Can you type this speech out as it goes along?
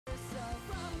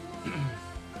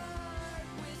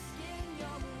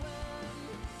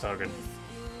It's all good.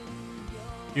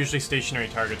 Usually stationary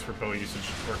targets for bow usage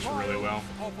works really well.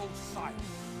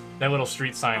 That little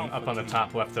street sign up on the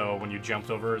top left, though, when you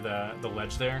jumped over the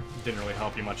ledge there, didn't really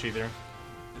help you much either.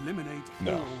 Eliminate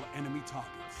all enemy targets.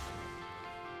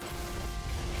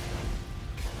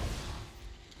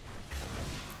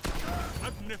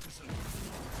 Magnificent.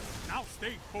 Now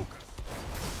stay focused.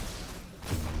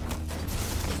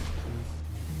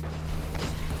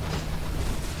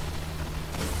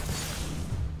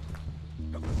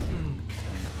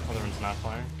 Other one's not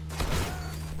firing.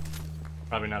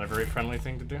 Probably not a very friendly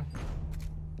thing to do.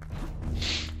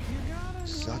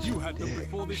 Such a dick.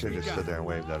 You should have just stood there and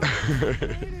waved at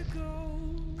him.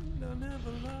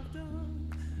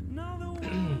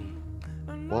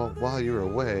 Well, while you were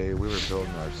away, we were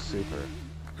building our super.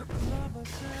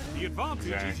 The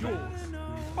advantage is yours.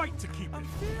 Fight to keep it.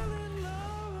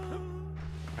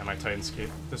 And my Titan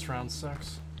skate this round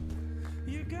sucks.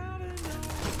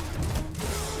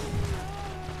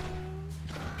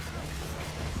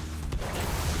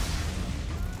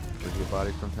 Where'd you get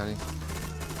body from, Penny?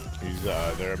 He's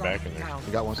there back in there.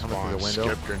 You got one coming through the window?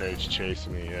 Skip grenades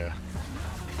chasing me, yeah.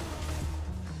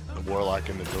 The warlock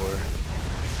in the door.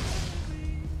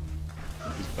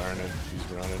 He's burning, he's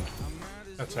running.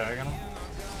 A tag on him?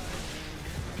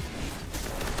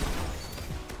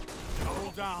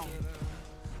 Double down.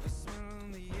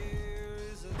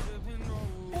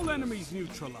 All enemies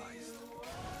neutralized.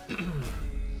 I'm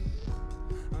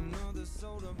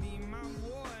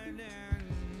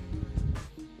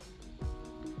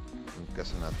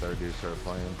guessing that third dude started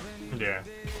playing. Yeah.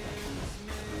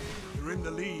 You're in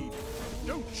the lead.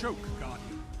 Don't choke,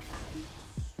 Guardian.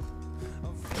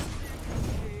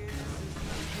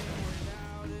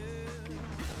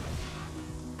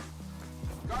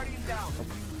 Guardian down.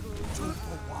 2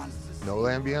 for 1. No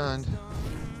land beyond. He's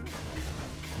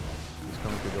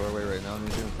coming through the doorway right now,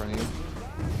 Ninja, in front of you.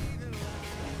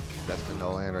 That's the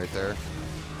no land right there.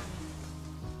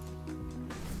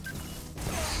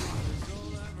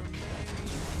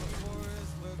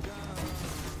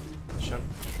 Shut.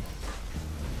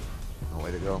 No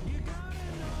way to go.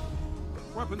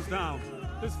 Weapons down.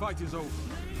 This fight is over.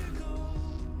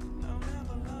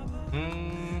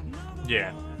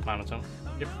 Yeah. Monotone.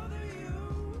 Yep.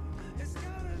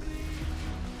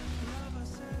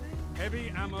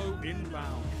 Heavy ammo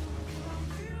inbound.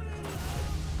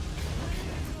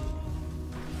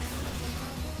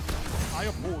 I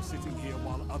abhor sitting here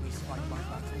while others fight my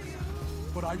battles,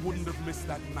 but I wouldn't have missed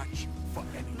that match for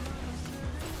anything.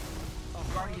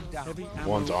 Guardian down. Heavy ammo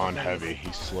One's on heavy,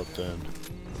 he slipped in.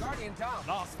 Guardian down.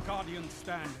 Last Guardian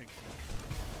standing.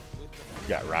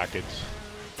 Got rockets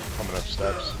coming up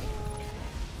steps.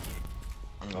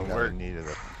 Oh, we're in need of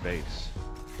the base.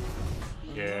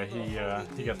 Yeah, he got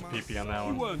the PP on that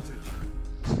You one. weren't it?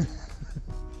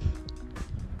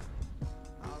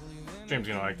 James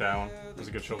gonna like that one. It was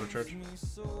a good shoulder charge.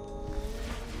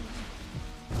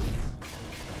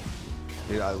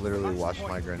 Dude, I literally watched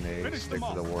my grenade Finish stick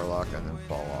them to the off. warlock and then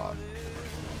fall off.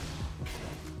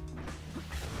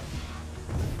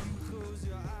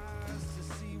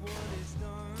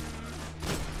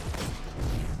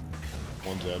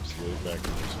 One's absolute back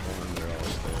in this corner, they're all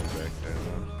staying back there.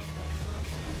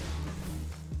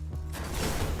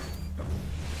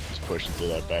 He's pushing through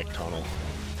that back tunnel.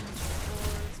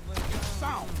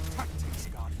 Sound tactics,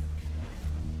 Guardian.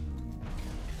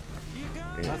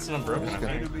 That's an Unbroken, I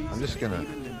think. I'm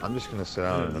just gonna sit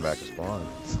down in the back of spawn.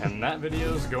 And that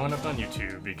video's going up on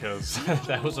YouTube because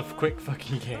that was a quick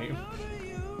fucking game.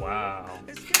 Wow.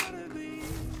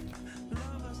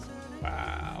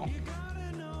 Wow.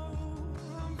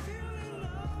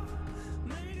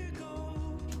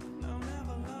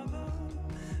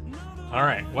 All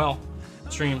right, well,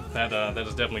 stream that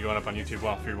is definitely going up on YouTube.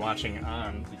 Well, if you're watching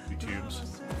on the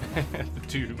YouTubes, the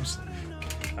tubes,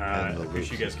 I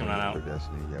appreciate you guys coming on out.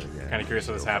 Kind of curious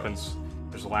how this happens.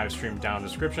 There's a live stream down in the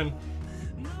description.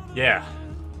 Yeah,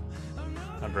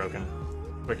 Unbroken,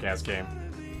 quick ass game.